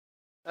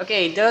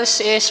Okay,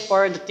 this is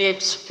for the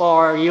tips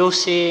for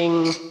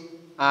using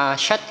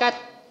shotcut.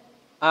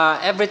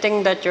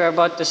 Everything that you're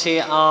about to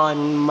see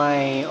on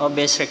my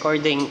OBS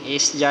recording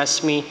is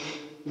just me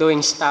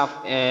doing stuff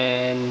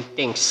and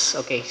things.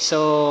 Okay,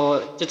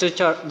 so the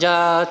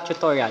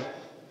tutorial.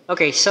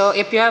 Okay, so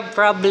if you have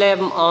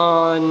problem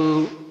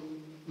on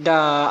the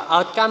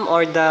outcome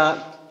or the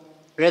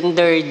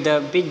rendered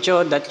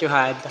video that you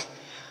had,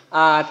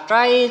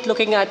 try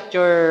looking at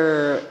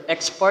your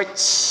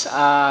exports.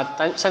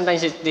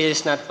 Sometimes this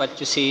is not what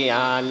you see.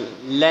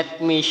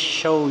 Let me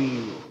show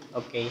you.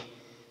 Okay,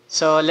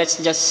 so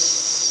let's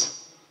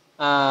just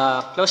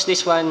close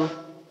this one.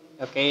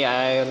 Okay,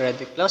 I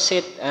already closed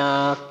it.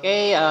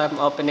 Okay, I'm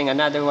opening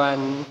another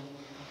one,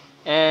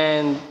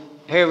 and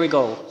here we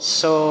go.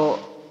 So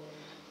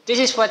this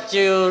is what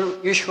you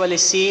usually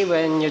see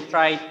when you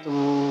try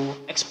to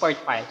export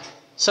file.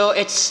 So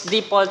its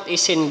default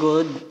is in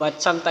good,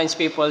 but sometimes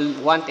people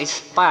want its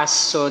pass,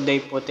 so they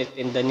put it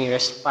in the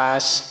nearest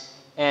pass,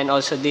 and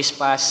also this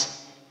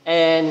pass.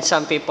 And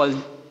some people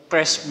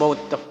press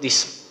both of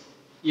these,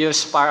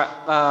 use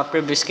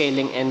preview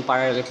scaling and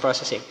parallel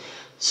processing.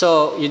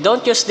 So you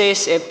don't use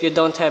this if you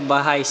don't have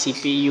a high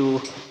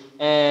CPU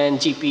and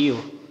GPU.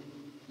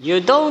 You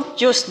don't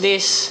use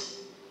this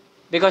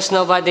because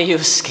nobody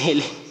uses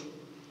scaling.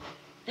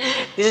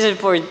 This is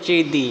for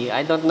 3D.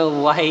 I don't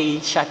know why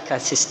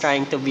shotcuts is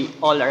trying to be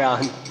all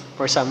around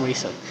for some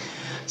reason.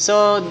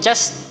 So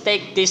just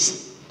take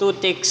these two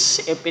ticks.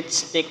 If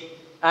it's tick,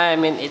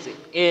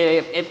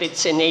 if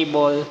it's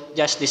enabled,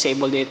 just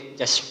disable it.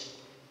 Just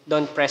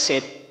don't press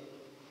it.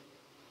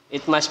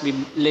 It must be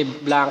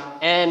leave blank,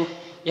 and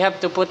you have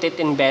to put it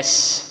in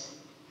best.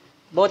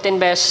 Both in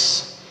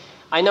best.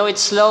 I know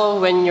it's slow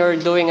when you're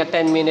doing a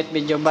 10-minute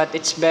video, but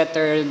it's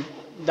better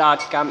the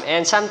outcome.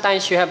 And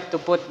sometimes you have to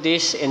put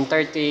this in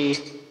 30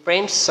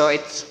 frames, so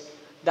it's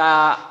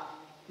the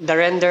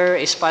render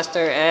is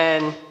faster,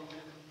 and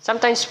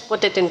sometimes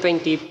put it in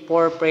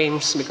 24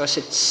 frames because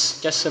it's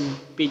just a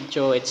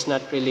video. It's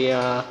not really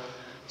a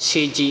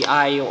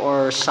CGI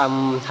or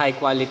some high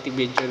quality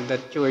video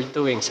that you're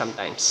doing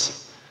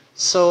sometimes.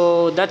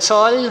 So that's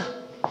all.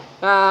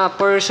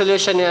 For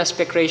resolution and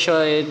aspect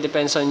ratio, it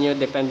depends on you,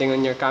 depending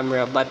on your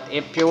camera. But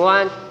if you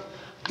want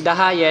the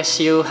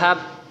highest, you have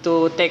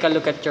to take a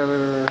look at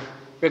your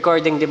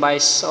recording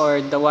device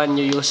or the one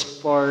you use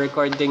for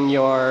recording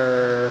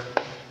your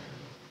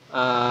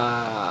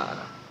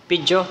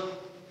video.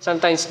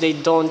 Sometimes they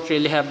don't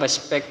really have a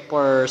spec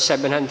for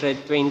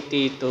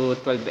 720 to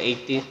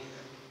 1280.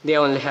 They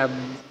only have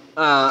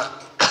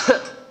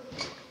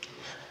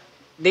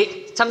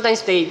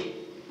sometimes they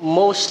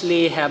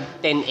mostly have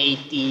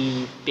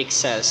 1080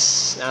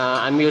 pixels.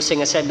 I'm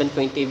using a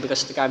 720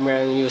 because the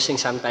camera I'm using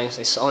sometimes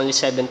is only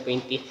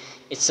 720.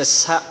 It's a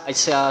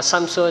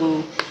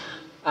Samsung.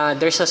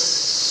 There's a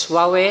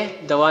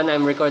Huawei. The one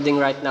I'm recording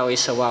right now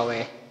is a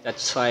Huawei.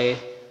 That's why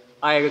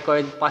I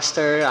record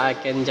faster. I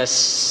can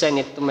just send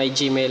it to my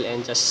Gmail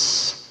and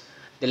just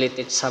delete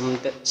it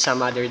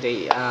some other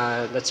day.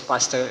 That's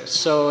faster.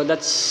 So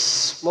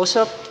that's most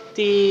of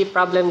the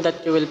problem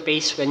that you will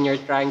face when you're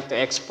trying to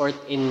export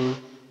in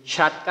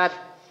shotcut.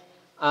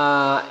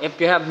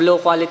 If you have low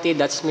quality,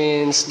 that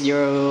means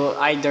you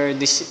either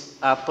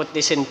put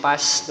this in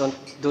pass. Don't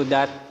do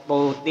that.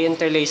 Both the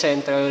interlace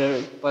and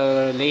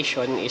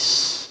interpolation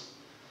is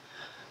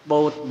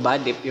both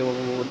bad. If you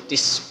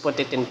put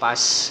it in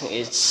pass,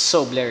 it's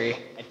so blurry.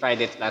 I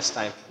tried it last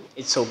time.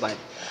 It's so bad.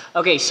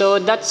 Okay, so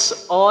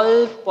that's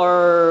all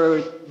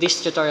for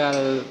this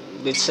tutorial.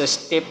 This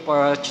is a tip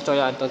for a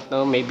tutorial. I don't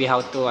know, maybe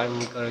how to. I'm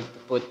going to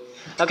put.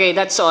 Okay,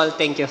 that's all.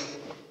 Thank you.